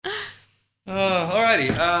Alrighty.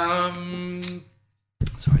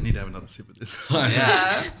 Sorry, I need to have another sip of this.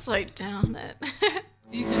 Yeah. Slow down it.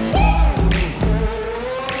 You can...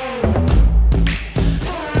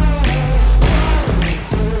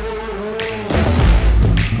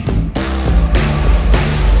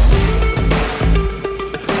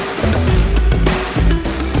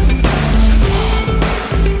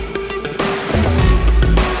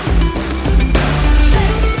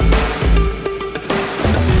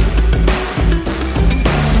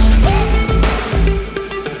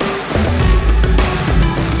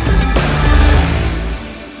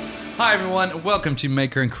 Hi everyone, welcome to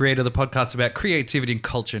Maker and Creator, the podcast about creativity and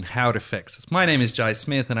culture and how it affects us. My name is Jai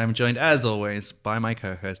Smith and I'm joined as always by my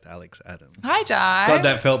co-host Alex Adams. Hi, Jai. God,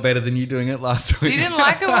 that felt better than you doing it last week. You didn't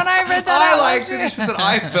like it when I read that I out liked last it, week? it's just that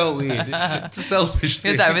I felt weird. It's a selfish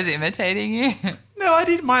thing. Because I was imitating you. No, I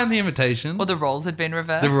didn't mind the invitation. Or the roles had been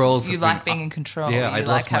reversed. The roles You have like been- being in control. Yeah, you I like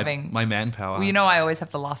lost having... my manpower. Well, you know I always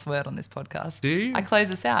have the last word on this podcast. Do you? I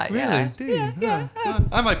close us out, Really? yeah. Do you?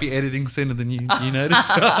 I might be editing sooner than you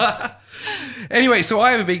notice. Anyway, so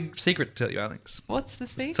I have a big secret to tell you, Alex. What's the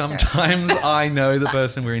secret? Sometimes I know the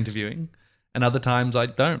person we're interviewing, and other times I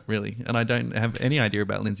don't really, and I don't have any idea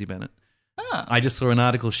about Lindsay Bennett. Oh. I just saw an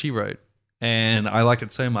article she wrote, and I liked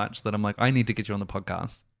it so much that I'm like, I need to get you on the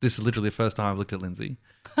podcast. This is literally the first time I've looked at Lindsay,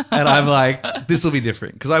 and I'm like, this will be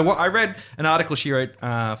different because I read an article she wrote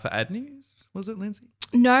for Ad News. Was it Lindsay?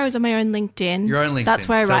 No, it was on my own LinkedIn. Your own LinkedIn. That's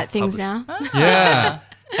where I write things Self-published. now. Yeah.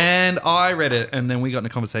 And I read it, and then we got in a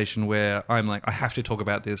conversation where I'm like, I have to talk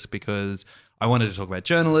about this because I wanted to talk about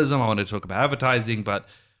journalism, I wanted to talk about advertising, but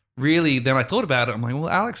really then I thought about it, I'm like, well,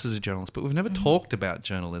 Alex is a journalist, but we've never talked about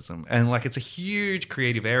journalism. And like it's a huge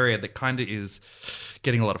creative area that kind of is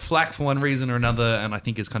getting a lot of flack for one reason or another, and I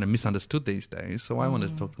think is kind of misunderstood these days. So I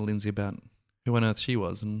wanted to talk to Lindsay about who on earth she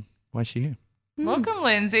was and why she's here. Welcome,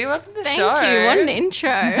 Lindsay. Welcome to the Thank show. you. What an intro.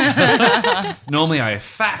 Normally I have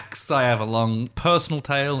facts, I have a long personal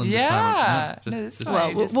tale, and Yeah. this time I'm No, this is well,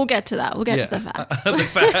 fine. You just- we'll get to that. We'll get to the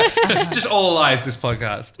facts. Just all lies, this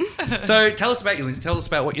podcast. So tell us about you, Lindsay. Tell us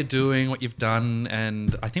about what you're doing, what you've done,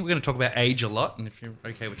 and I think we're going to talk about age a lot. And if you're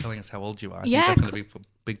okay with telling us how old you are, I Yeah, think that's going to be a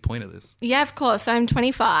big point of this. Yeah, of course. So I'm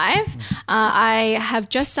 25. I have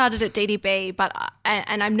just started at DDB,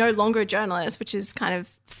 and I'm no longer a journalist, which is kind of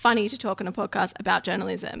funny to talk on a podcast about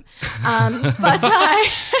journalism. But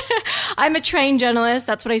I'm a trained journalist.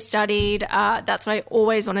 That's what I studied. That's what I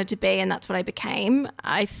always wanted to be, and that's what I became.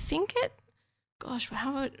 I think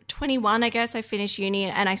how 21, I guess, I finished uni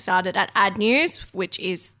and I started at Ad News, which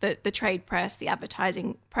is the trade press, the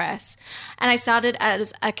advertising press. And I started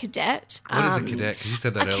as a cadet. What is a cadet? 'Cause you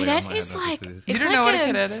said that A earlier. cadet I might is have no like... idea. You it's don't like know what a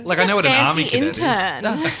cadet is? Like I know what an army fancy cadet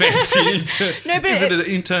intern. is. A fancy intern. No, but is it an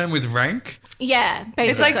intern with rank? Yeah, basically.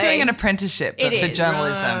 It's like doing an apprenticeship, but It for is.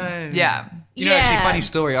 journalism. Right. Yeah. You know, actually, Yeah. funny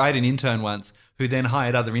story. I had an intern once who then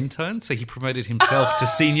hired other interns, so he promoted himself to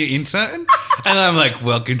senior intern. And I'm like,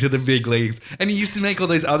 welcome to the big leagues. And he used to make all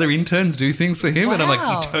those other interns do things for him. And I'm like,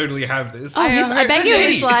 Wow. you totally have this. Oh, I bet it's he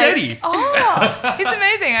Eddie. was like... It's Eddie. Oh, he's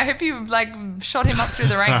amazing. I hope you like shot him up through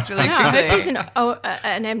the ranks really Yeah, I quickly. hope he's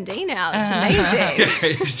an MD now. That's amazing. Yeah,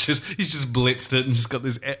 he's just blitzed it and just got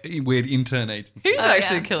this weird intern agency. He's Oh,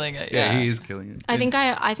 actually yeah. killing it. Yeah, Yeah, he is killing it. I think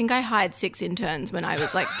I hired 6 interns when I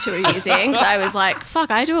was like 2 years in. So I was like, fuck,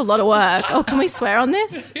 I do a lot of work. Oh, can we swear on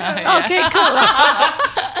this? Yeah. Okay, cool.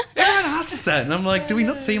 Everyone asks us that, and I'm like, do we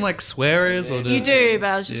not seem like swearers? Or You do, but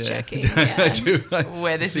I was just checking. I Yeah. do. I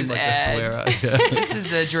Where this seem is like aired. a swearer. Yeah. This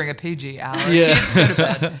is during a PG hour. Yeah. Kids go to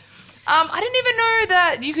bed. I didn't even know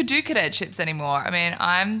that you could do cadetships anymore. I mean,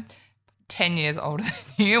 I'm 10 years older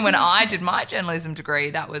than you. When I did my journalism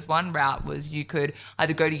degree, that was one route, was you could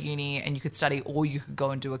either go to uni and you could study, or you could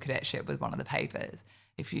go and do a cadetship with one of the papers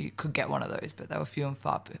if you could get one of those, but they were few and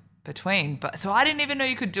far between. But so I didn't even know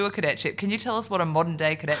you could do a cadetship. Can you tell us what a modern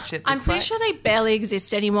day cadetship looks I'm pretty like? sure they barely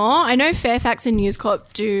exist anymore. I know Fairfax and News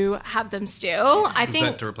Corp do have them still. I Is think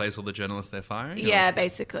that to replace all the journalists they're firing? or- Yeah,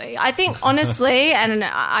 basically. I think honestly, and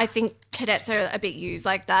I think cadets are a bit used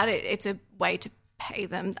like that. It's a way to pay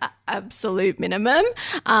them the absolute minimum.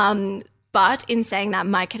 But in saying that,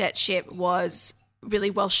 my cadetship was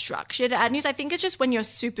really well structured at Ad News. I think it's just when you're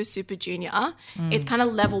super, super junior, it's kind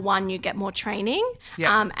of level 1, you get more training.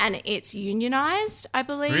 Yeah. And it's unionized, I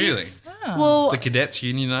believe. Really? Well, The cadets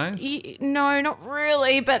unionized? no, not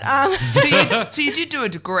really, but So you did do a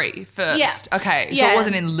degree first. Yeah. Okay. So Yeah. it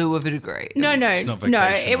wasn't in lieu of a degree. It No, was- no. not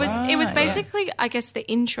It was Right. basically, I guess, the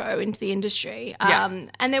intro into the industry. Yeah.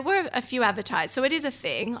 And there were a few advertised, so it is a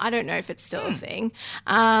thing. I don't know if it's still a thing.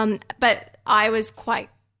 But I was quite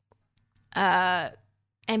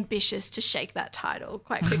ambitious to shake that title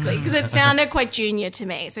quite quickly because it sounded quite junior to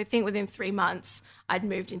me. So I think within 3 months I'd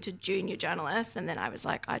moved into junior journalist, and then I was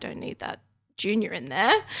like, I don't need that junior in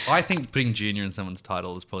there. I think putting junior in someone's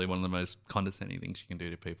title is probably one of the most condescending things you can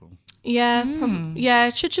do to people. Yeah, yeah,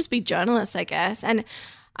 it should just be journalist, I guess. And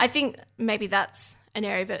I think maybe that's an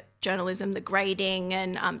area of it, journalism, the grading,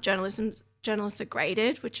 and journalists are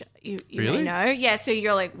graded, which you Really? may know. Yeah, so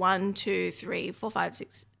you're like 1, 2, 3, 4, 5,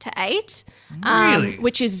 6 to 8, Really?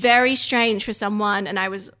 which is very strange for someone. And I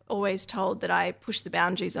was always told that I push the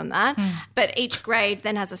boundaries on that. But each grade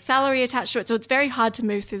then has a salary attached to it, so it's very hard to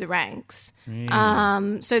move through the ranks.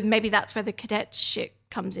 So maybe that's where the cadet shit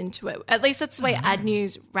comes into it. At least that's the way Ad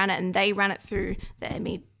News ran it, and they ran it through the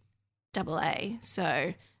MEAA.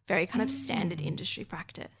 So very kind of standard industry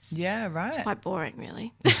practice. Yeah, right. Quite boring,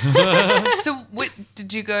 really. So what uni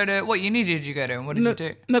did you go to and what did you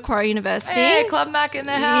do? Macquarie University. Hey, Club Mac in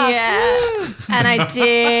the house. Yeah. Woo. And I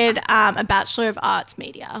did a Bachelor of Arts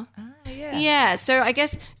Media. Yeah. Yeah. So I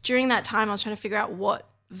guess during that time I was trying to figure out what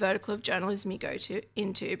vertical of journalism you go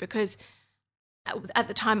into because at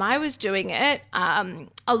the time I was doing it, I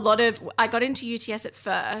got into UTS at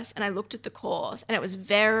first and I looked at the course and it was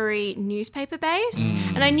very newspaper based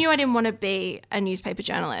and I knew I didn't want to be a newspaper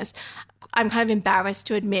journalist. I'm kind of embarrassed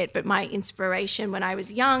to admit, but my inspiration when I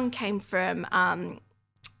was young came from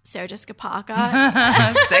Sarah Jessica Parker,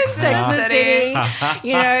 Sex and the City.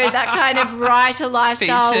 You know, that kind of writer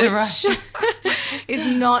lifestyle, Feature, which is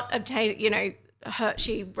not obtained, you know,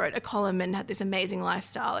 she wrote a column and had this amazing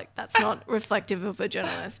lifestyle. Like that's not reflective of a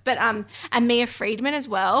journalist. But and Mia Friedman as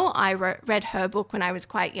well. I read her book when I was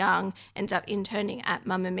quite young. Ended up interning at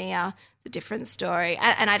Mamma Mia. It's a different story.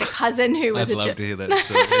 And I had a cousin who was I'd love to hear that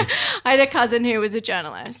story. I had a cousin who was a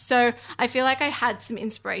journalist. So I feel like I had some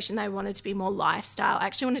inspiration. I wanted to be more lifestyle. I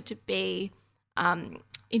actually wanted to be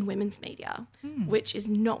in women's media, which is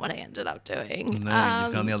not what I ended up doing. No,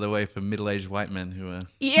 you've gone the other way for middle-aged white men who are...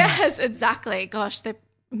 Yes, exactly. Gosh,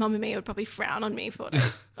 Mamma Mia would probably frown on me for what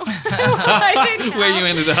I did. Where you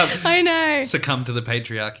ended up. I know. Succumb to the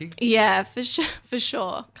patriarchy. Yeah, for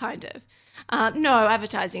sure, kind of. No,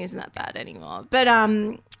 advertising isn't that bad anymore. But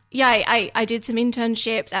yeah, I did some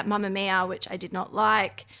internships at Mamma Mia, which I did not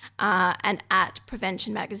like, and at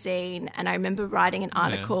Prevention Magazine. And I remember writing an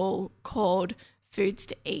article called Foods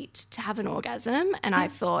to Eat to Have an Orgasm. And I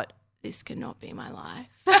thought, this cannot be my life.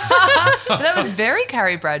 But that was very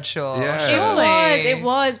Carrie Bradshaw. Yeah. Surely. It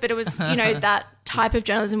was, but it was, you know, that type of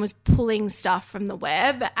journalism was pulling stuff from the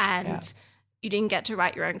web and you didn't get to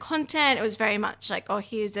write your own content. It was very much like, oh,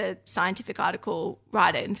 here's a scientific article,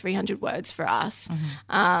 write it in 300 words for us.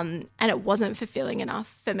 And it wasn't fulfilling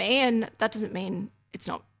enough for me. And that doesn't mean it's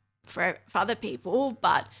not for other people,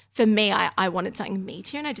 but for me, I wanted something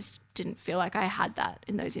meatier and I just didn't feel like I had that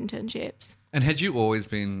in those internships. And had you always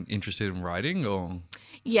been interested in writing or...?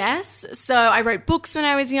 Yes. So I wrote books when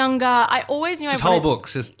I was younger. I always knew Just I wanted... whole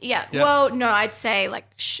books? Just, Yeah. Well, no, I'd say like,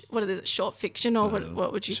 what are the short fiction or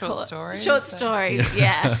what would you Short call it? stories. Short stories,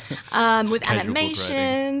 yeah. With casual book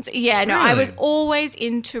animations. Yeah, no, I was always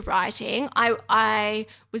into writing. I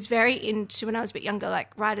was very into, when I was a bit younger,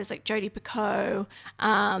 like writers like Jodi Picoult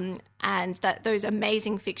and those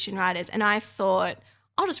amazing fiction writers. And I thought,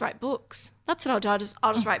 I'll just write books. That's what I'll do.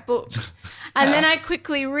 I'll just write books. And then I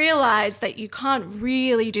quickly realized that you can't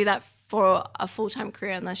really do that for a full-time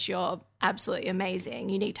career unless you're absolutely amazing.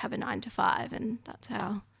 You need to have a 9 to 5, and that's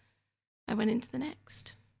how I went into the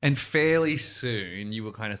next. And fairly soon you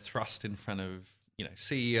were kind of thrust in front of, you know,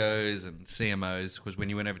 CEOs and CMOs, because when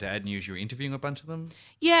you went over to Ad News, you were interviewing a bunch of them.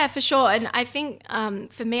 Yeah, for sure. And I think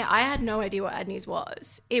for me, I had no idea what Ad News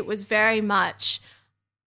was. It was very much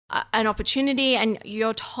an opportunity, and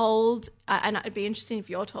you're told, and it'd be interesting if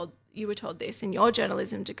you were told this in your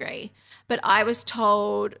journalism degree, but I was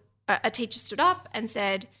told, a teacher stood up and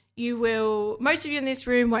said, most of you in this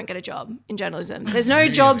room won't get a job in journalism. There's no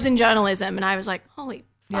jobs in journalism. And I was like, holy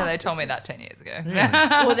fuck. Yeah, they told me that 10 years ago.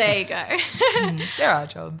 Well, there you go. There are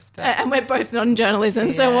jobs. But And we're both not in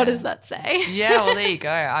journalism, so what does that say? yeah, well, there you go.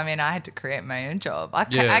 I mean, I had to create my own job. I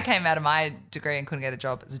Yeah. came out of my degree and couldn't get a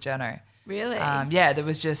job as a journo. Really? Yeah, it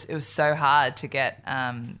was so hard to get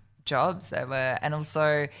jobs. And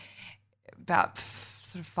also about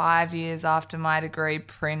sort of 5 years after my degree,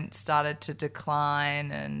 print started to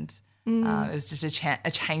decline, and it was just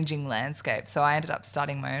a changing landscape. So I ended up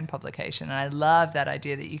starting my own publication, and I loved that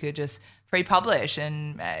idea that you could just pre-publish,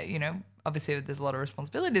 and you know, obviously there's a lot of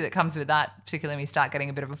responsibility that comes with that, particularly when you start getting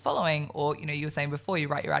a bit of a following, or you know, you were saying before, you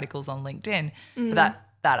write your articles on LinkedIn, but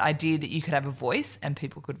that idea that you could have a voice and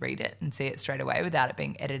people could read it and see it straight away without it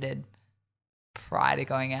being edited prior to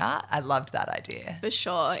going out. I loved that idea. For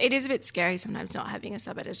sure. It is a bit scary sometimes not having a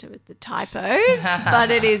sub-editor with the typos, but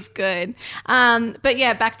it is good. But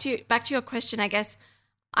yeah, back to your question, I guess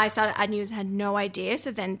I started Ad News and had no idea.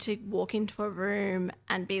 So then to walk into a room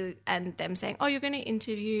and them saying, oh, you're going to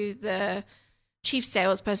interview the chief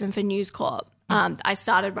salesperson for News Corp. I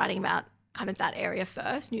started writing about kind of that area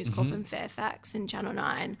first, News Corp and Fairfax and Channel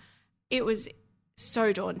 9. It was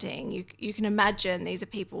so daunting. You can imagine these are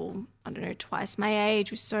people, I don't know, twice my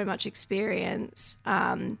age with so much experience.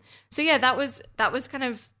 So yeah, that was kind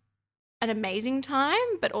of an amazing time,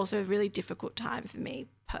 but also a really difficult time for me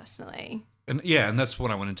personally. And that's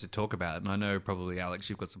what I wanted to talk about. And I know probably, Alex,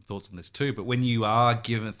 you've got some thoughts on this too, but when you are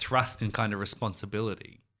given thrust in kind of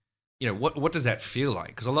responsibility, what does that feel like?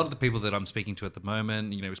 Because a lot of the people that I'm speaking to at the moment,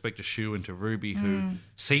 we spoke to Shu and to Ruby who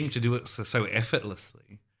seem to do it so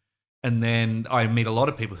effortlessly. And then I meet a lot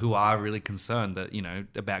of people who are really concerned that,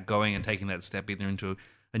 about going and taking that step either into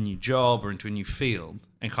a new job or into a new field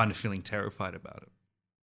and kind of feeling terrified about it.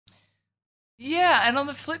 Yeah, and on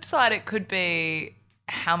the flip side, it could be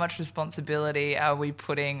how much responsibility are we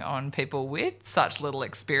putting on people with such little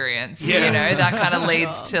experience? Yeah. That kind of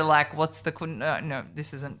leads to like, what's the, no,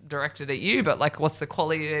 this isn't directed at you, but like, what's the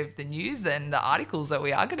quality of the news then, the articles that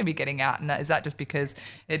we are going to be getting out? And is that just because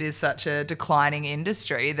it is such a declining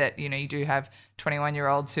industry that, you do have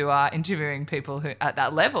 21-year-olds who are interviewing people who at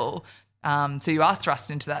that level? So you are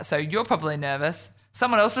thrust into that. So you're probably nervous.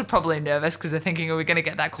 Someone else is probably nervous because they're thinking, are we going to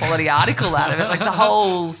get that quality article out of it? Like the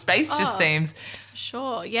whole space just seems...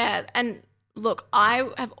 Sure, yeah. And look, I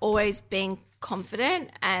have always been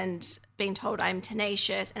confident and been told I'm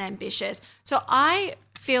tenacious and ambitious. So I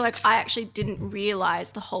feel like I actually didn't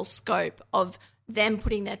realise the whole scope of them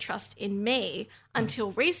putting their trust in me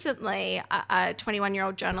until recently. A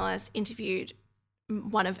 21-year-old journalist interviewed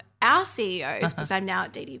one of our CEOs because I'm now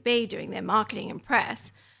at DDB doing their marketing and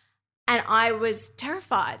press. And I was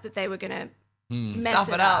terrified that they were going to mess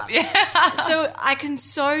Stuff it up. Yeah. So I can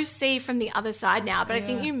so see from the other side now, but I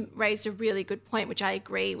think you raised a really good point, which I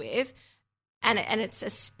agree with. And it's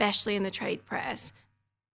especially in the trade press.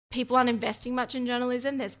 People aren't investing much in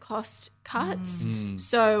journalism. There's cost cuts.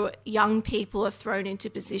 So young people are thrown into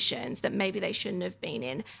positions that maybe they shouldn't have been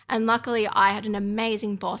in. And luckily I had an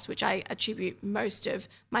amazing boss, which I attribute most of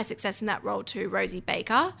my success in that role to, Rosie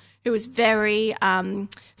Baker, who was very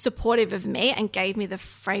supportive of me and gave me the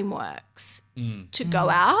frameworks to go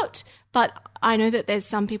out. But I know that there's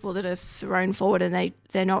some people that are thrown forward and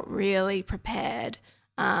they're not really prepared.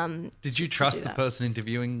 Did you trust the person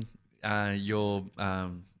interviewing your...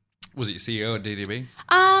 was it your CEO at DDB?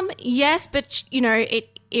 Yes, but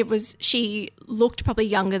it was, she looked probably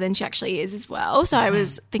younger than she actually is as well. So I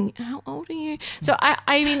was thinking, how old are you? So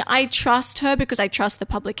I mean, I trust her because I trust the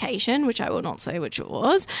publication, which I will not say which it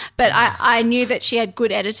was, but I knew that she had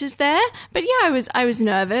good editors there. But yeah, I was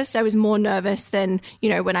nervous. I was more nervous than,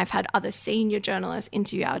 when I've had other senior journalists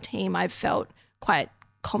interview our team. I've felt quite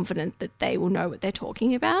confident that they will know what they're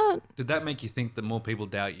talking about. Did that make you think that more people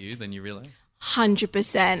doubt you than you realize?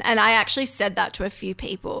 100%. And I actually said that to a few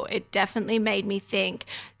people. It definitely made me think.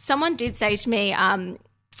 Someone did say to me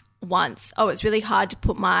once, it's really hard to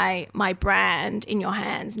put my brand in your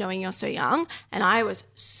hands knowing you're so young. And I was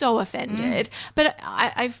so offended. But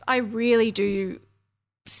I really do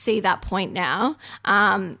see that point now.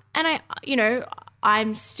 And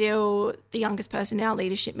I'm still the youngest person in our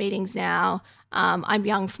leadership meetings now. I'm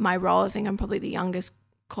young for my role. I think I'm probably the youngest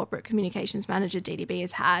corporate communications manager DDB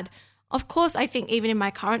has had. Of course, I think even in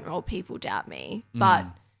my current role, people doubt me, but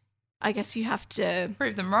I guess you have to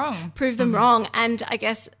prove them wrong. And I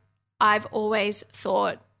guess I've always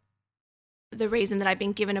thought the reason that I've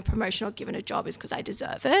been given a promotion or given a job is because I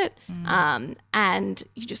deserve it. And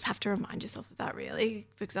you just have to remind yourself of that, really,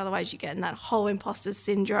 because otherwise you get in that whole imposter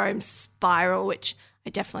syndrome spiral, which I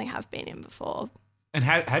definitely have been in before. And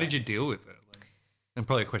how did you deal with it? And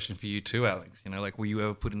probably a question for you too, Alex. Were you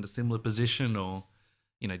ever put in a similar position, or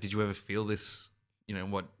did you ever feel this,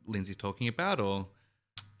 what Lindsay's talking about, or?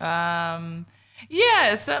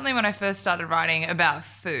 Yeah, certainly when I first started writing about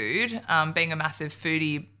food, being a massive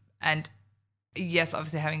foodie and yes,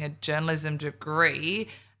 obviously having a journalism degree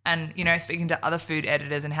and, speaking to other food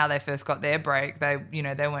editors and how they first got their break, they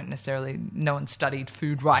weren't necessarily, no one studied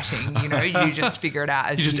food writing, you just figure it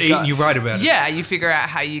out as you just you eat go. and you write about it. Yeah, you figure out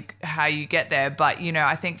how you get there. But,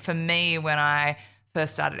 I think for me, when I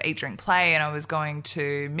first started Eat, Drink, Play and I was going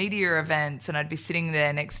to media events and I'd be sitting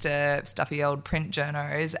there next to stuffy old print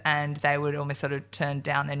journos and they would almost sort of turn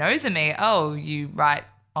down their nose at me. Oh, you write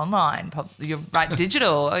online, you write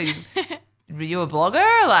digital. Oh, you a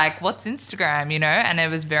blogger? Like, what's Instagram, And it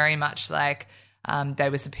was very much like they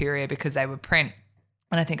were superior because they were print.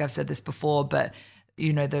 And I think I've said this before, but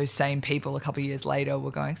you know, those same people a couple of years later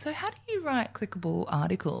were going, so how do you write clickable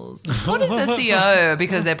articles? What is SEO?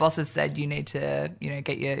 Because their bosses said you need to, you know,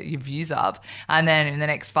 get your views up. And then in the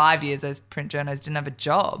next 5 years, those print journalists didn't have a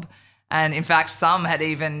job. And in fact, some had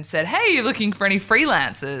even said, hey, you're looking for any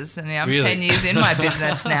freelancers? And I'm Really? 10 years in my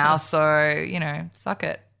business now, so, you know, suck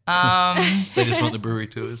it. They just want the brewery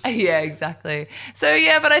tours. Yeah, exactly. So,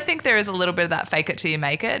 yeah, but I think there is a little bit of that fake it till you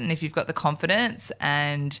make it. And if you've got the confidence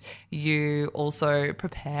and you also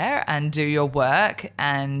prepare and do your work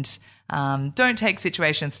and don't take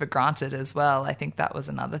situations for granted as well. I think that was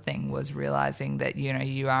another thing, was realizing that, you know,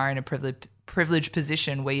 you are in a privileged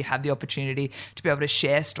position where you have the opportunity to be able to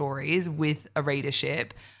share stories with a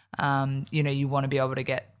readership. You know, you want to be able to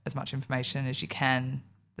get as much information as you can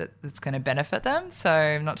that's going to benefit them.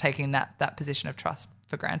 So not taking that position of trust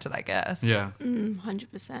for granted, I guess. Yeah.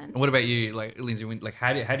 100%. And what about you, like Lindsay?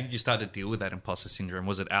 How did you start to deal with that imposter syndrome?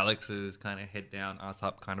 Was it Alex's kind of head down, ass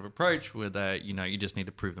up kind of approach, where that, you know, you just need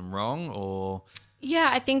to prove them wrong, or? Yeah,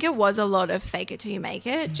 I think it was a lot of fake it till you make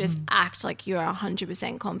it. Just act like you're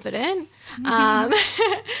 100% confident.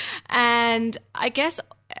 And I guess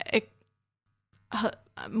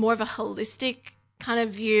more of a holistic kind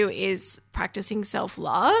of view is practicing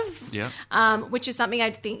self-love, which is something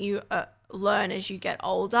I think you learn as you get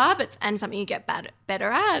older, and something you get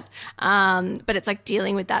better at. But it's like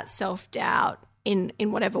dealing with that self-doubt in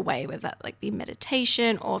whatever way, whether that like be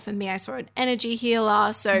meditation, or for me, I saw an energy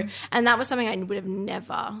healer. So, and that was something I would have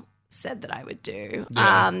never said that I would do.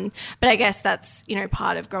 Yeah. But I guess that's, you know,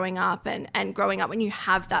 part of growing up, and growing up when you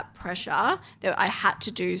have that pressure that I had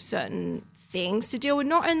to do certain things to deal with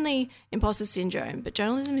not only imposter syndrome, but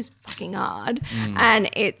journalism is fucking hard, and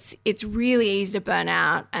it's really easy to burn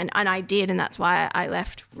out, and I did, and that's why I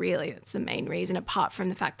left. Really, that's the main reason, apart from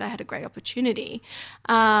the fact that I had a great opportunity.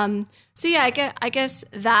 So yeah, I guess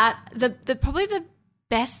that the probably the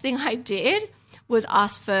best thing I did was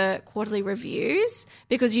ask for quarterly reviews,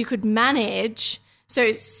 because you could manage.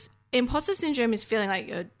 So imposter syndrome is feeling like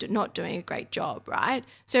you're not doing a great job, right?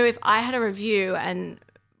 So if I had a review and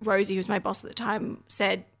Rosie, who's my boss at the time,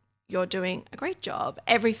 said, you're doing a great job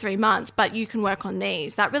every 3 months, but you can work on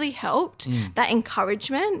these. That really helped, that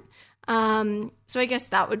encouragement. So I guess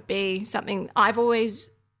that would be something I've always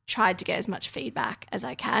tried to get as much feedback as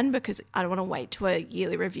I can, because I don't want to wait to a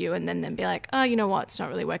yearly review and then be like, oh, you know what, it's not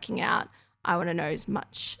really working out. I want to know as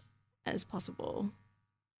much as possible.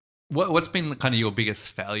 What's been kind of your biggest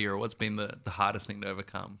failure, or what's been the hardest thing to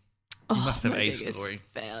overcome? You must have my a biggest story.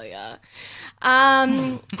 Failure.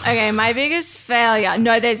 Okay, my biggest failure.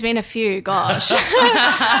 No, there's been a few. Gosh.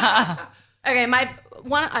 Okay,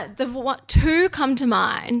 two come to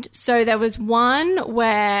mind. So there was one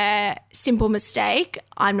where, simple mistake,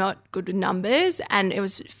 I'm not good with numbers, and it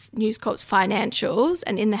was News Corp's financials,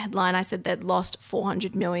 and in the headline I said they'd lost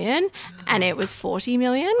 400 million, and it was 40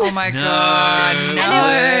 million. Oh my God. No.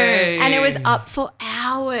 And it was up for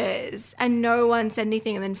hours, and no one said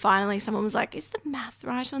anything. And then finally someone was like, is the math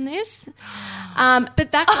right on this?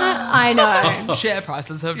 But that I know. Share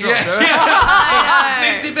prices have dropped.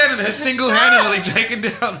 Nancy Bennett has single-handedly taken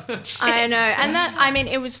down. I know. And that, I mean,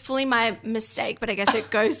 it was fully my mistake, but I guess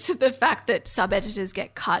it goes to the fact that sub-editors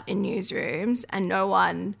get cut in newsrooms, and no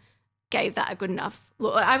one gave that a good enough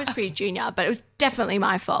look. I was pretty junior, but it was definitely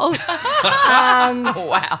my fault.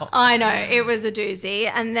 Wow. I know. It was a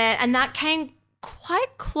doozy. And that came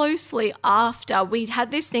quite closely after we'd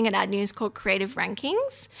had this thing at Ad News called Creative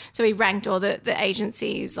Rankings. So we ranked all the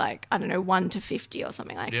agencies, like, I don't know, 1 to 50 or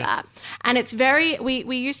something like that. And it's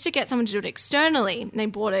we used to get someone to do it externally, and they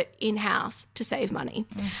bought it in-house to save money.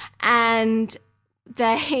 And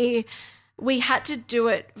we had to do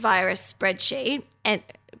it via a spreadsheet, and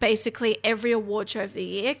basically every award show of the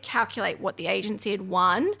year, calculate what the agency had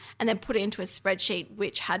won, and then put it into a spreadsheet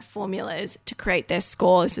which had formulas to create their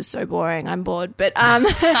score. This is so boring. I'm bored. But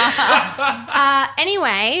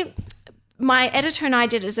anyway, my editor and I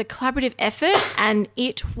did it as a collaborative effort, and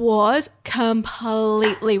it was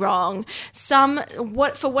completely wrong.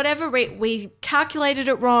 For whatever reason, we calculated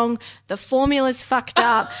it wrong. The formulas fucked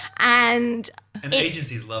up, and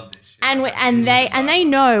agencies love this shit. And they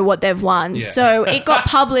know what they've won. Yeah. So it got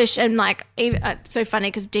published, and like, it's so funny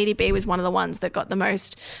because DDB was one of the ones that got the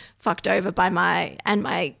most fucked over by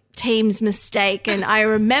my team's mistake. And I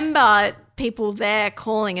remember people there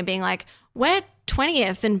calling and being like, we're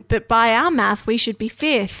 20th, but by our math we should be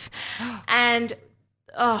 5th. And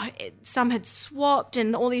some had swapped,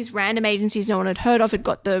 and all these random agencies no one had heard of had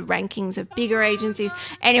got the rankings of bigger agencies.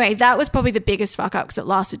 Anyway, that was probably the biggest fuck up because it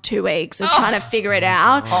lasted 2 weeks of trying to figure it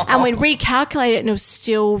out. And we'd recalculate it and it was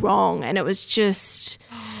still wrong. And it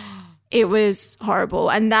was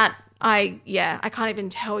horrible. And that, I can't even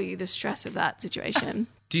tell you the stress of that situation.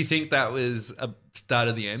 Do you think that was a start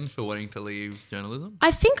of the end for wanting to leave journalism?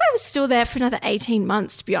 I think I was still there for another 18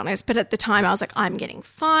 months, to be honest. But at the time, I was like, I'm getting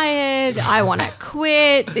fired. I want to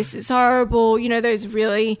quit. This is horrible. You know, those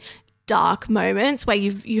really dark moments where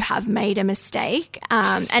you have made a mistake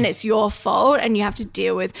and it's your fault and you have to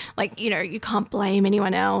deal with, like, you know, you can't blame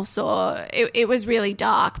anyone else, or it was really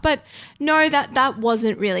dark. But no, that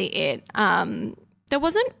wasn't really it. There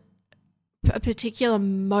wasn't a particular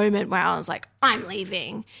moment where I was like, I'm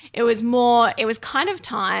leaving. It was kind of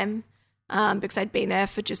time because I'd been there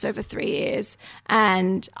for just over 3 years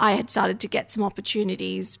and I had started to get some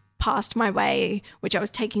opportunities passed my way, which I was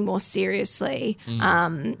taking more seriously.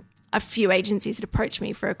 A few agencies had approached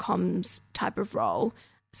me for a comms type of role.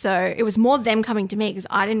 So it was more them coming to me because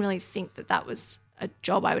I didn't really think that was a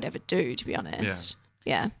job I would ever do, to be honest.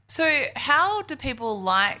 Yeah. So how do people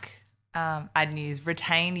like Ad News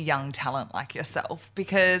retain young talent like yourself?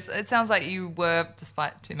 Because it sounds like you were,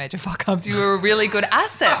 despite 2 major fuck-ups, you were a really good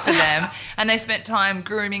asset for them and they spent time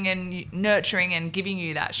grooming and nurturing and giving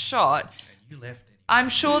you that shot. And you left it. I'm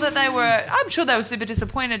sure they were super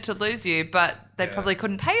disappointed to lose you, but they probably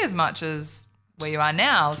couldn't pay as much as where you are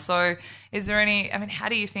now. So is there how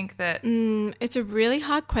do you think that? It's a really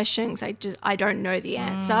hard question because I don't know the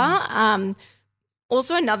answer.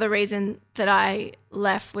 Also, another reason that I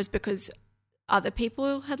left was because other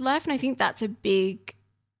people had left, and I think that's a big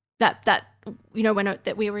that you know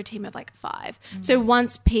that we were a team of like 5. So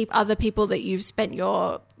once other people that you've spent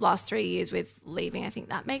your last 3 years with leaving, I think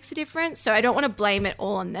that makes a difference. So I don't want to blame it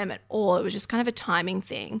all on them at all. It was just kind of a timing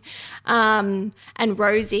thing. And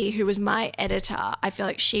Rosie, who was my editor, I feel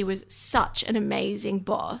like she was such an amazing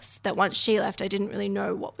boss that once she left, I didn't really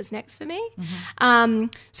know what was next for me.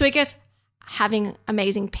 So I guess having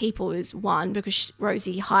amazing people is one, because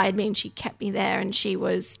Rosie hired me and she kept me there and she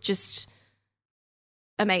was just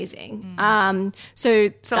amazing.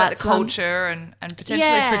 So like the culture and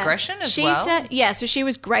potentially progression as well. So she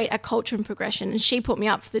was great at culture and progression, and she put me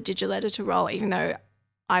up for the digital editor role, even though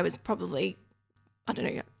I was probably, I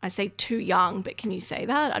don't know, I say too young, but can you say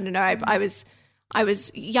that? I don't know. I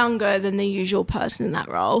was younger than the usual person in that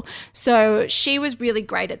role. So she was really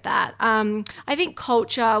great at that. I think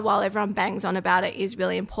culture, while everyone bangs on about it, is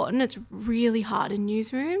really important. It's really hard in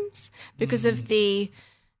newsrooms because of the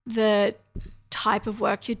type of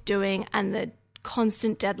work you're doing and the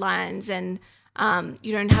constant deadlines, and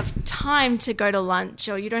you don't have time to go to lunch,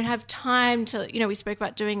 or you don't have time to, you know, we spoke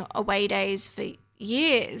about doing away days for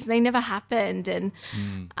years. They never happened. And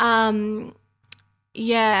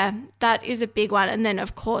that is a big one. And then,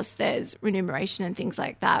 of course, there's remuneration and things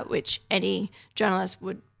like that, which any journalist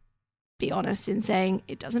would be honest in saying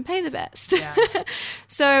it doesn't pay the best. Yeah.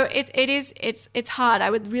 So it's hard. I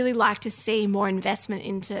would really like to see more investment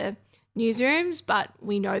into newsrooms, but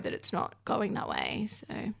we know that it's not going that way. So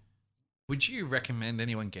would you recommend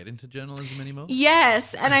anyone get into journalism anymore?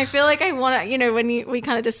 Yes, and I feel like I want to, you know, when we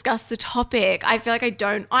kind of discuss the topic, I feel like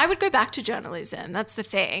I would go back to journalism. That's the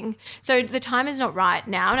thing. So the time is not right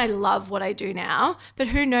now, and I love what I do now, but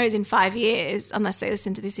who knows in 5 years, unless they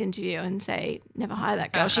listen to this interview and say, never hire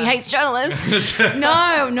that girl, she hates journalists.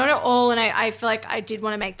 No, not at all. And I feel like I did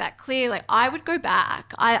want to make that clear. Like, I would go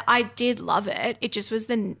back. I did love it. It just was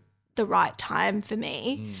the right time for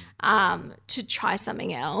me to try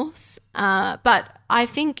something else. But I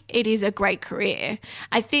think it is a great career.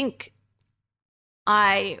 I think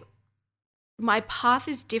my path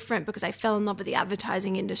is different because I fell in love with the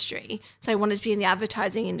advertising industry. So I wanted to be in the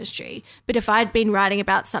advertising industry. But if I'd been writing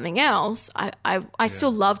about something else, I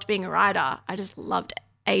still loved being a writer. I just loved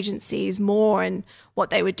agencies more and what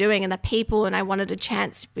they were doing and the people, and I wanted a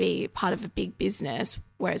chance to be part of a big business,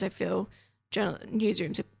 whereas I feel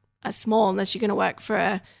newsrooms are small unless you're going to work for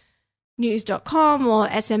a news.com or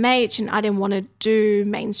SMH, and I didn't want to do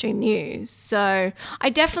mainstream news. So I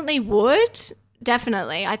definitely would.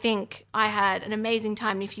 Definitely. I think I had an amazing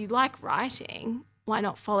time. And if you like writing, why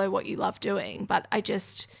not follow what you love doing? But I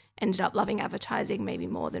just ended up loving advertising maybe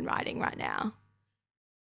more than writing right now.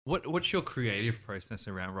 What's your creative process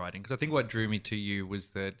around writing? Because I think what drew me to you was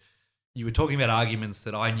that you were talking about arguments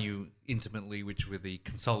that I knew intimately, which were the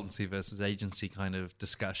consultancy versus agency kind of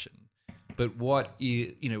discussion. But what,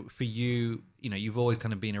 you know, for you, you know, you've always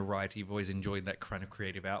kind of been a writer. You've always enjoyed that kind of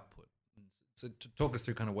creative output. So to talk us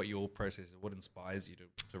through kind of what your process is, what inspires you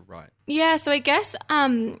to write. Yeah, so I guess,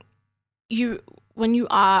 when you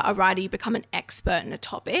are a writer, you become an expert in a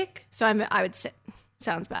topic. So I would say,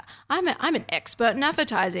 sounds bad, I'm an expert in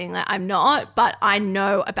advertising. Like, I'm not, but I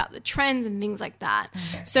know about the trends and things like that.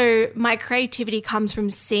 Okay. So my creativity comes from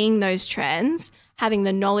seeing those trends, having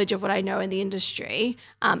the knowledge of what I know in the industry,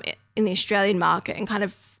 in the Australian market, and kind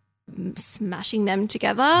of smashing them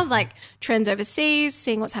together, like trends overseas,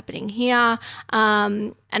 seeing what's happening here.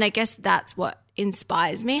 And I guess that's what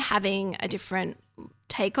inspires me, having a different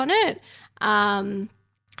take on it.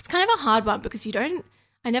 It's kind of a hard one because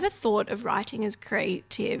I never thought of writing as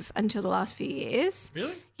creative until the last few years.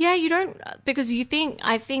 Really? Yeah, you don't, because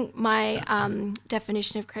I think my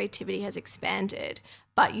definition of creativity has expanded,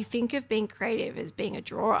 but you think of being creative as being a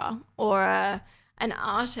drawer or an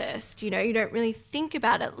artist, you don't really think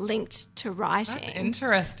about it linked to writing. That's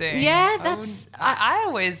interesting. Yeah, I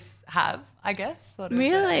always have, I guess, sort of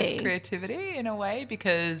really as creativity in a way,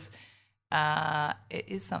 because it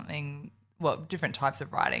is something, well, different types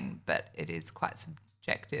of writing, but it is quite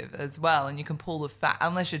subjective as well, and you can pull the fact,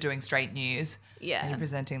 unless you're doing straight news, and you're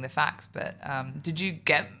presenting the facts. But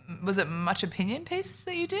was it much opinion pieces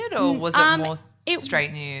that you did, or was it more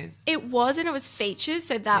straight news? It was, and it was features,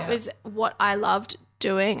 so that was what I loved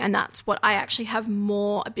doing, and that's what I actually have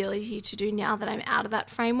more ability to do now that I'm out of that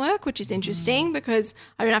framework, which is interesting because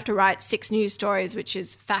I don't have to write 6 news stories, which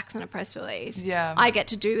is facts on a press release. Yeah, I get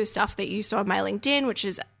to do the stuff that you saw on my LinkedIn, which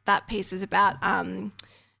is that piece was about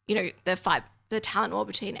the talent war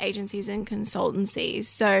between agencies and consultancies.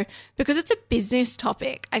 So because it's a business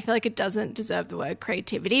topic, I feel like it doesn't deserve the word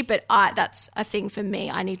creativity, but that's a thing for me.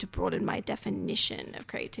 I need to broaden my definition of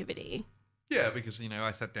creativity. Yeah, because,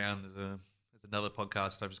 I sat down, there's another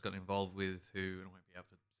podcast I've just got involved with who, and it won't be out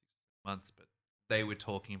for 6 months, but they were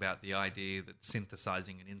talking about the idea that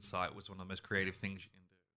synthesizing an insight was one of the most creative things you can do.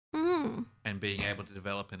 And being able to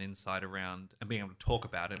develop an insight around and being able to talk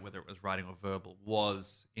about it, whether it was writing or verbal,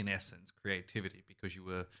 was in essence creativity, because you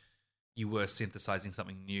were synthesizing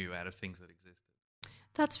something new out of things that existed.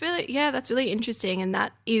 That's really interesting, and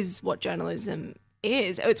that is what journalism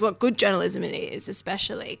is. It's what good journalism is,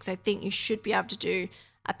 especially because I think you should be able to do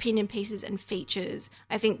opinion pieces and features.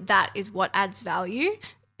 I think that is what adds value,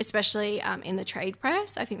 especially in the trade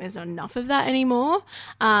press. I think there's not enough of that anymore.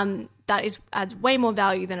 That adds way more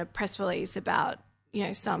value than a press release about,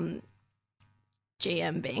 some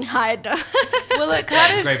GM being hired. Well, it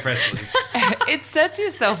kind of... Great press release. It sets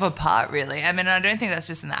yourself apart, really. I mean, I don't think that's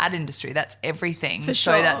just in the ad industry. That's everything. For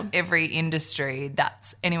sure. So that's every industry.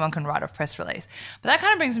 That's anyone can write a press release. But that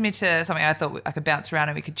kind of brings me to something I thought I could bounce around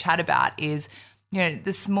and we could chat about is,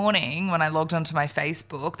 this morning when I logged onto my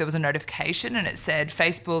Facebook, there was a notification and it said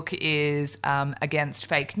Facebook is against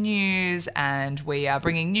fake news, and we are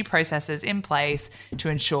bringing new processes in place to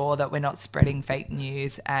ensure that we're not spreading fake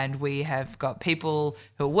news. And we have got people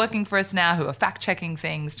who are working for us now who are fact-checking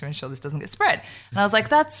things to ensure this doesn't get spread. And I was like,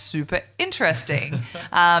 that's super interesting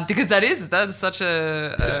because that is such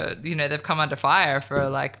a they've come under fire for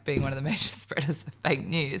like being one of the major spreaders of fake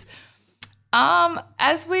news.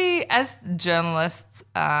 As journalists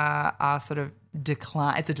are sort of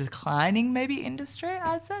it's a declining maybe industry,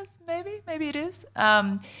 I'd say, maybe it is.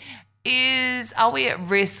 Are we at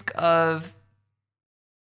risk of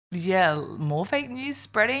more fake news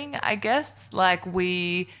spreading, I guess?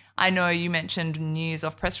 I know you mentioned news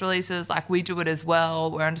off press releases, like we do it as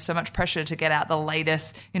well. We're under so much pressure to get out the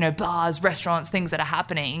latest, bars, restaurants, things that are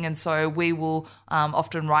happening. And so we will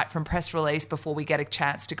often write from press release before we get a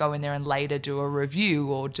chance to go in there and later do a review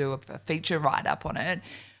or do a feature write-up on it.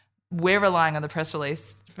 We're relying on the press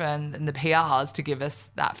release and the PRs to give us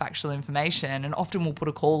that factual information. And often we'll put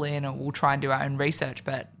a call in or we'll try and do our own research.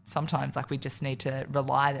 But sometimes we just need to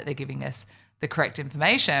rely that they're giving us the correct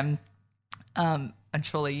information. And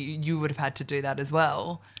surely you would have had to do that as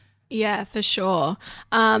well. Yeah, for sure.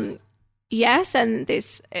 Yes, and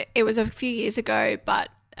it was a few years ago, but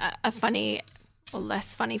a funny or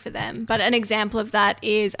less funny for them. But an example of that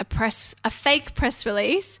is a fake press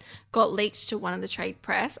release got leaked to one of the trade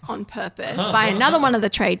press on purpose by another one of the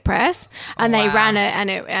trade press, and they ran it,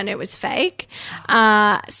 and it was fake.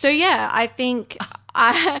 So yeah, I think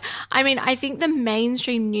I think the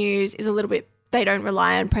mainstream news is a little bit. They don't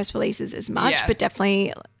rely on press releases as much, but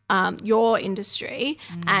definitely your industry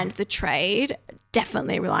and the trade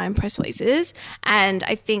definitely rely on press releases. And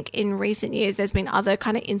I think in recent years there's been other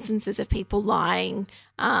kind of instances of people lying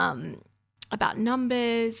about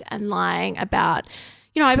numbers and lying about,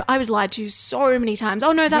 I was lied to so many times.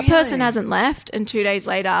 Oh, no, that person hasn't left. And 2 days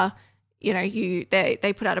later,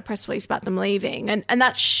 they put out a press release about them leaving. And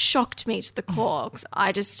that shocked me to the core. 'Cause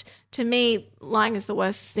to me, lying is the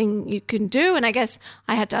worst thing you can do. And I guess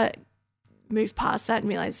I had to moved past that and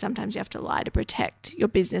realized sometimes you have to lie to protect your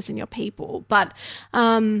business and your people. But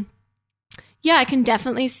yeah, I can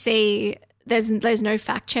definitely see there's no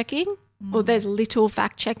fact checking, or there's little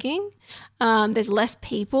fact checking. There's less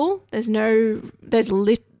people. There's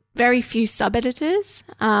very few sub-editors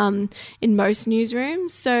in most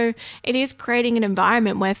newsrooms. So it is creating an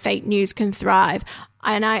environment where fake news can thrive.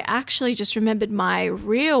 And I actually just remembered my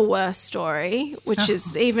real worst story, which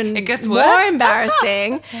is even It gets more worse?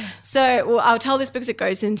 embarrassing. So I'll tell this because it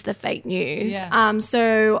goes into the fake news. Yeah.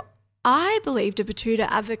 So I believed a Batuta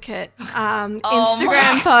Advocate Oh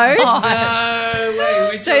Instagram post. No, wait,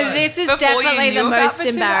 which So one? this is Before you definitely knew the about most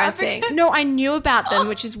Batuta embarrassing. Advocate? No, I knew about them,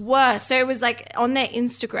 which is worse. So it was like on their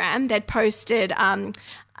Instagram, they'd posted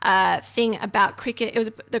a thing about cricket. It was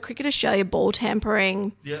the Cricket Australia ball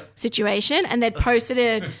tampering situation, and they'd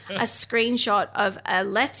posted a screenshot of a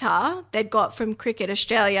letter they'd got from Cricket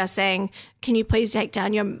Australia saying, "Can you please take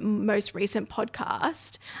down your most recent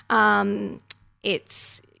podcast?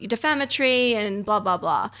 It's defamatory and blah, blah,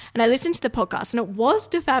 blah." And I listened to the podcast and it was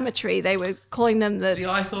defamatory. They were calling them the... See,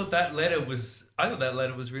 I thought that letter was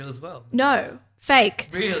real as well. No, fake.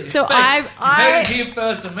 Really? So Fake. You heard I it here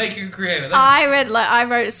first and make it creative. I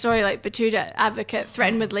wrote a story like Batuta Advocate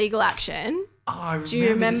threatened with legal action. Do you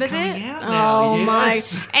remember that? Oh my.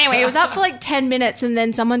 Anyway, it was up for like 10 minutes and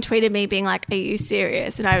then someone tweeted me being like, "Are you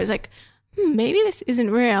serious?" And I was like, maybe this isn't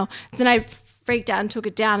real. Then I freaked out and took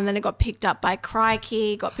it down, and then it got picked up by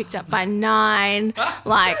Crikey, got picked up by Nine.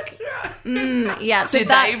 Like, yeah. So Did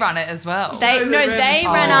that, they run it as well? They No, they they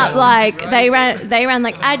ran ran the up story. like Right. they ran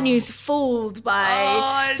like Ad News fooled by.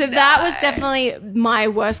 Oh, So that was no. definitely my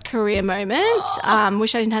worst career moment.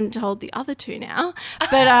 Wish I hadn't told the other two now,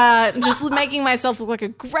 but just making myself look like a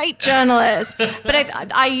great journalist.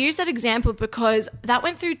 But I use that example because that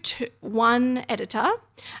went through one editor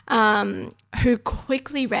who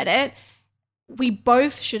quickly read it. We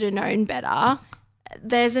both should have known better.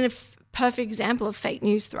 There's a perfect example of fake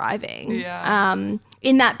news thriving. Yeah.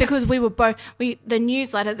 In that, because we were both, the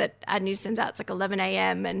newsletter that Ad News sends out, it's like 11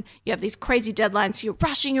 a.m. and you have these crazy deadlines. So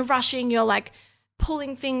you're rushing, you're like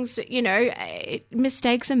pulling things,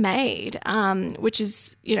 mistakes are made, which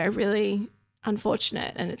is, really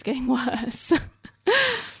unfortunate, and it's getting worse.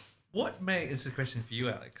 It's a question for you,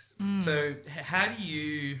 Alex. So how do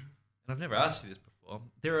you, and I've never asked you this before,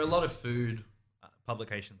 there are a lot of food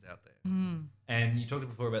publications out there. And you talked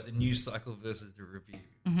before about the news cycle versus the review.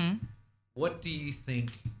 What do you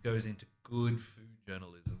think goes into good food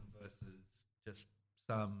journalism versus just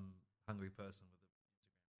some hungry person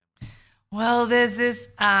with a... Well, there's this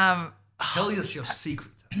Tell us your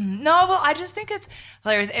secrets. no, well, I just think it's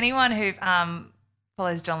hilarious. Anyone who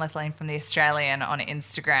follows John Lethlean from The Australian on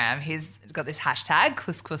Instagram, he's got this hashtag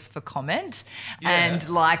couscous for comment, and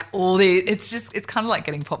like all the it's kind of like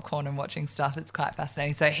getting popcorn and watching stuff. It's quite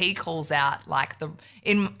fascinating. So he calls out like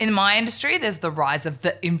in my industry, there's the rise of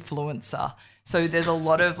the influencer. So there's a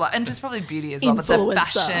lot of and just probably beauty as well, but the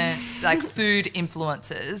fashion, like food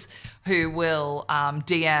influencers who will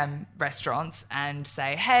DM restaurants and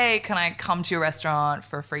say, "Hey, can I come to your restaurant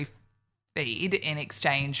for a free feed in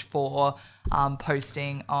exchange for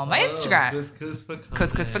posting on my Instagram?"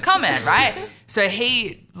 Couscous for comment, right? So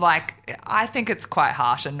he I think it's quite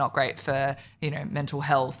harsh and not great for mental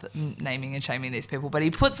health, naming and shaming these people, but he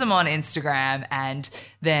puts them on Instagram and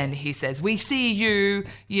then he says, "We see you,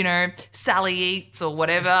 Sally Eats," or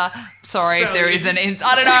whatever. Sorry if there is I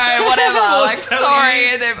don't know, whatever. like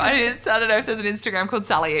sorry, I don't know if there's an Instagram called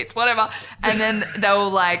Sally Eats, whatever. And then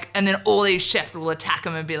they'll and then all these chefs will attack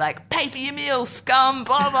him and be like, "Pay for your meal, scum,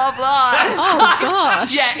 blah blah blah." Oh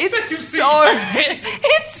gosh. Yeah, it's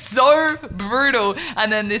so brutal.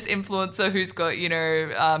 And then this influencer who's got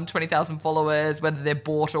 20,000 followers, whether they're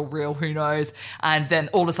bought or real, who knows? And then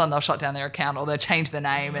all of a sudden they'll shut down their account or they'll change their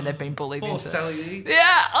name and they've been bullied into Sally Eats.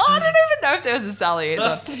 Yeah. Oh, I don't even know if there was a Sally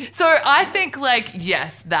Eats. So I think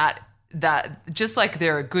yes, that just like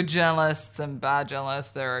there are good journalists and bad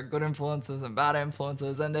journalists, there are good influencers and bad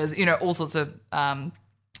influencers, and there's all sorts of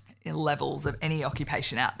levels of any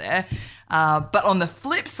occupation out there. But on the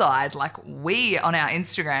flip side, we on our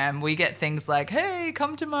Instagram, we get things like, "Hey,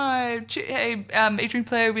 come to my Adrian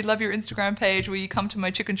Player, we love your Instagram page. Will you come to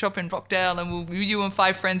my chicken shop in Rockdale, and you and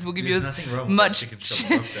 5 friends will give you as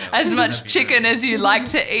much chicken as you like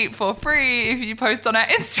to eat for free if you post on our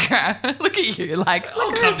Instagram." Look at you,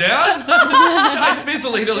 I'll come down. Jai Smith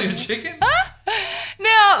will eat all your chicken.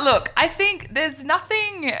 Now, look, I think there's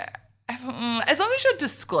nothing... As long as you're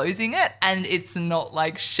disclosing it and it's not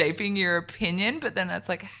shaping your opinion, but then it's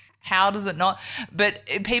how does it not? But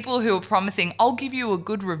people who are promising, I'll give you a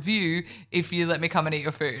good review if you let me come and eat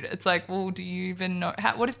your food. It's like, well, do you even know?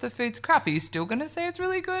 What if the food's crap? Are you still going to say it's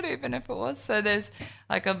really good even if it was? So there's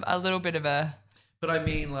like a little bit of a... But I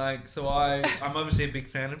mean, like, so I'm obviously a big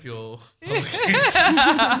fan of your publication.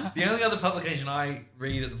 The only other publication I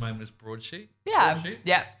read at the moment is Broadsheet. Yeah. Broadsheet.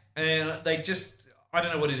 Yeah. And they just, I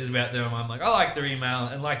don't know what it is about them. I'm like, I like their email,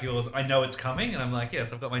 and like yours, I know it's coming, and I'm like,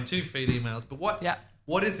 yes, I've got my 2 feed emails. But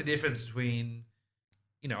what is the difference between,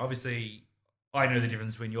 obviously, I know the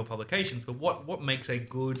difference between your publications, but what makes a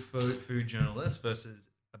good food journalist versus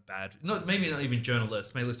a bad, maybe not even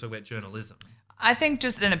journalist, maybe let's talk about journalism. I think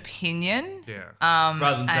just an opinion. Yeah.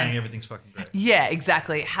 Rather than saying everything's fucking great. Yeah,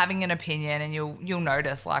 exactly. Having an opinion, and you'll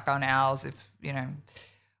notice, like on ours, if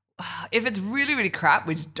it's really, really crap,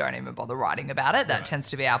 we just don't even bother writing about it. That tends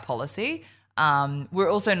to be our policy. We're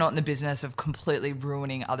also not in the business of completely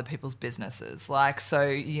ruining other people's businesses. So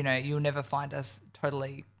you'll never find us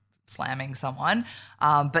totally slamming someone.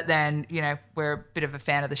 But then, we're a bit of a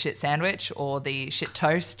fan of the shit sandwich or the shit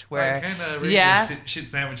toast. Where, I can read shit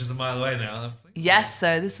sandwiches a mile away now. I'm like, yes,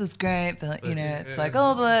 so this was great, but it's like,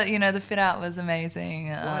 the fit out was amazing.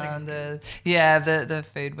 The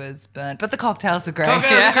food was burnt, but the cocktails are great.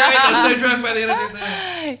 Cocktails are great. I was so drunk by the end of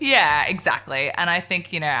it. Yeah, exactly. And I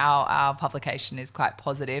think, our publication is quite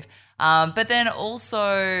positive. But then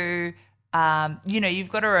also... you've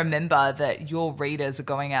got to remember that your readers are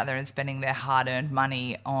going out there and spending their hard-earned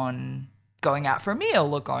money on going out for a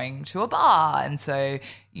meal or going to a bar. And so,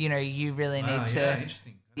 you really need to... Yeah,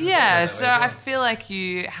 interesting. Yeah, so I feel like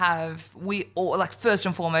first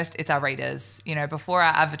and foremost, it's our readers, before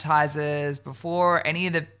our advertisers, before any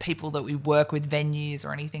of the people that we work with, venues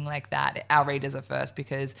or anything like that, our readers are first,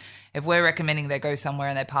 because if we're recommending they go somewhere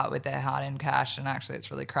and they part with their hard-earned cash and actually it's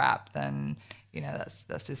really crap, then...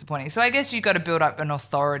 that's disappointing. So I guess you've got to build up an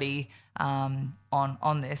authority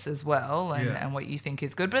on this as well, and what you think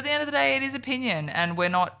is good. But at the end of the day, it is opinion, and we're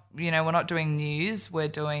not doing news. We're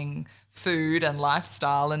doing food and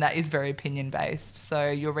lifestyle, and that is very opinion based.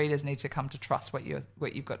 So your readers need to come to trust what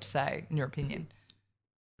you've got to say in your opinion.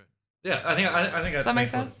 Yeah, I think does that make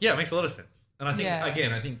sense? Yeah, it makes a lot of sense. And I think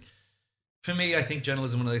again, for me, I think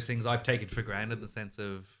journalism is one of those things I've taken for granted in the sense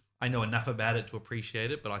of. I know enough about it to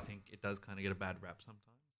appreciate it, but I think it does kind of get a bad rap sometimes.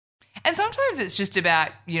 And sometimes it's just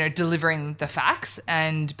about, delivering the facts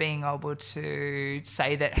and being able to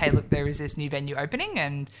say that, hey, look, there is this new venue opening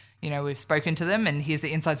and, we've spoken to them and here's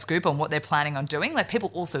the inside scoop on what they're planning on doing. Like,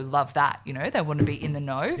 people also love that, they want to be in the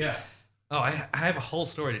know. Yeah. Oh, I have a whole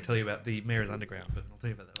story to tell you about the Mayor's Underground, but I'll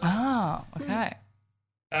tell you about that later. Oh, okay.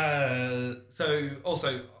 So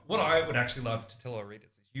also, what I would actually love to tell our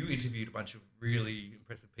readers is you interviewed a bunch of really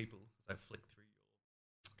impressive people as I flicked through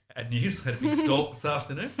your ad news. Had a big stalk this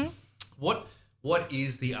afternoon. What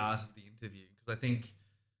is the art of the interview? Because I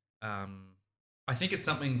think it's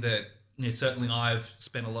something that certainly I've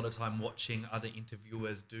spent a lot of time watching other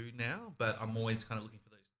interviewers do now, but I'm always kind of looking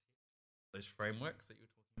for those frameworks that you're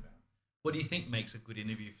talking about. What do you think makes a good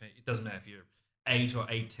interview? It doesn't matter if you're 8 or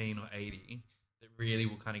 18 or 80. That really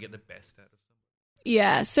will kind of get the best out of someone.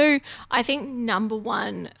 Yeah, so I think number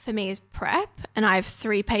one for me is prep, and I have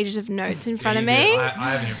 3 pages of notes in front of me.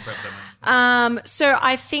 I haven't even prepped them. So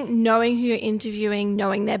I think knowing who you're interviewing,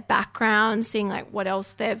 knowing their background, seeing like what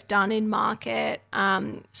else they've done in market,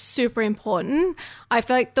 super important. I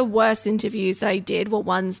feel like the worst interviews that I did were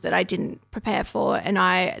ones that I didn't prepare for, and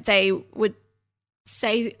they would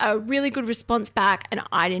say a really good response back and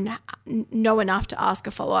I didn't know enough to ask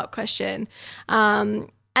a follow-up question.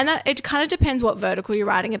 And that it kind of depends what vertical you're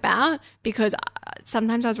writing about, because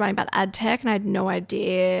sometimes I was writing about ad tech and I had no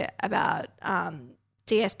idea about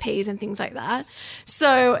DSPs and things like that.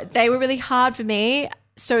 So they were really hard for me,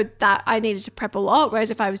 so that I needed to prep a lot. Whereas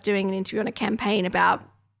if I was doing an interview on a campaign about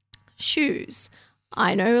shoes,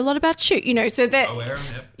 I know a lot about shoes, so that,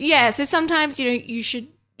 so sometimes,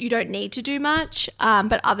 you don't need to do much.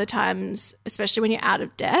 But other times, especially when you're out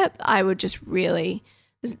of depth, I would just really,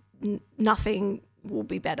 nothing will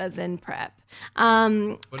be better than prep. What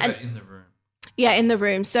about in the room? Yeah, in the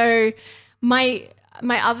room. So my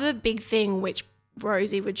other big thing, which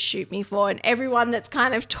Rosie would shoot me for, and everyone that's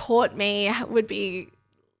kind of taught me would be,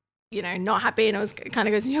 not happy, and it kind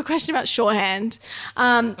of goes into your question about shorthand.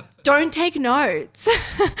 Don't take notes.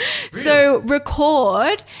 Really? So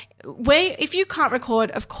record. If you can't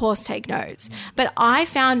record, of course, take notes. But I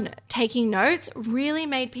found taking notes really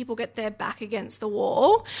made people get their back against the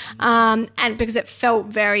wall, and because it felt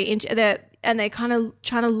very and they kind of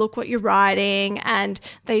trying to look what you're writing, and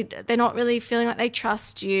they're not really feeling like they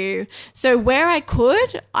trust you. So where I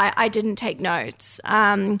could, I didn't take notes.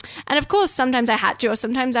 And of course, sometimes I had to, or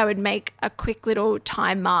sometimes I would make a quick little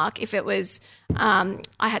time mark if it was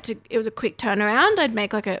it was a quick turnaround. I'd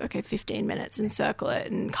make like 15 minutes and circle it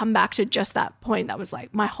and come back to just that point. That was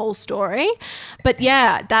like my whole story. But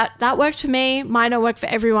yeah, that worked for me. Might not work for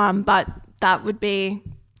everyone, but that would be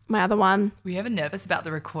my other one. Were you ever nervous about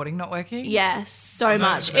the recording not working? Yes, so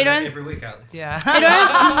much. Every week, Alex. Yeah.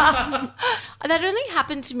 That only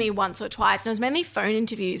happened to me once or twice, and it was mainly phone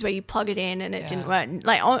interviews where you plug it in and it didn't work.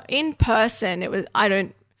 Like in person, I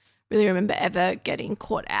don't really remember ever getting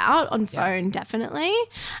caught out. On phone, definitely.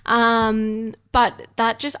 But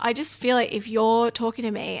I just feel like if you're talking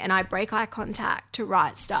to me and I break eye contact to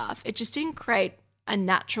write stuff, it just didn't create a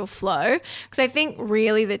natural flow. Because I think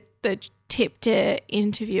really the tip to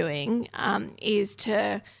interviewing is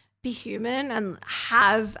to be human and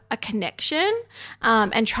have a connection,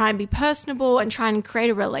 and try and be personable and try and create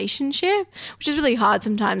a relationship, which is really hard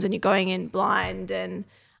sometimes when you're going in blind. And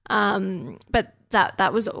but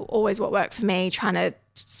that was always what worked for me, trying to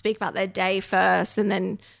speak about their day first and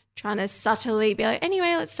then trying to subtly be like,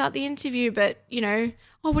 anyway, let's start the interview, but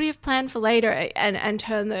what do you have planned for later, and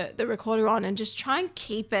turn the recorder on and just try and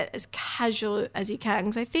keep it as casual as you can.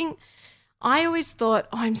 Because I think I always thought,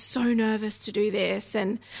 I'm so nervous to do this,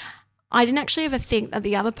 and I didn't actually ever think that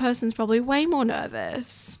the other person's probably way more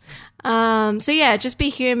nervous. So yeah, just be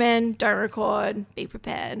human, don't record, be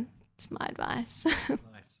prepared. It's my advice.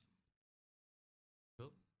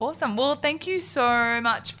 Awesome. Well, thank you so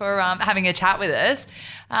much for having a chat with us.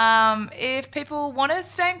 If people want to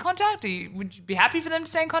stay in contact, would you be happy for them to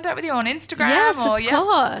stay in contact with you on Instagram? Yes, of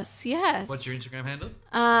course. Yes. What's your Instagram handle?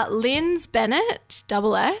 Lynn's Bennett,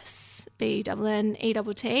 SS,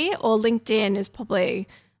 BNNETT, or LinkedIn is probably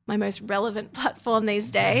my most relevant platform these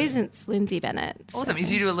days. It's Lindsay Bennett. Awesome. You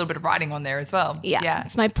do a little bit of writing on there as well. Yeah.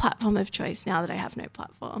 It's my platform of choice now that I have no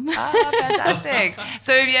platform. Fantastic.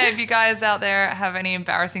 So if you guys out there have any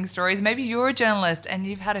embarrassing stories, maybe you're a journalist and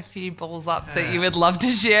you've had a few balls ups that you would love to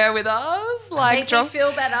share with us. Make me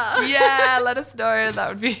feel better. Yeah, let us know. That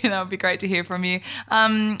would be great to hear from you.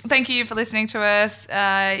 Thank you for listening to us.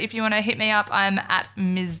 If you want to hit me up, I'm at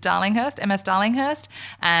Ms. Darlinghurst, MS Darlinghurst,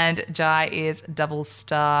 and Jai is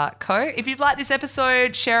 *Co. If you've liked this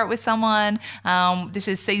episode, share it with someone. This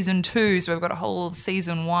is season 2, so we've got a whole of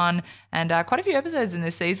season 1 and quite a few episodes in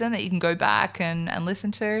this season that you can go back and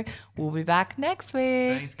listen to. We'll be back next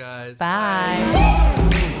week. Thanks, guys.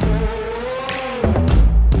 Bye.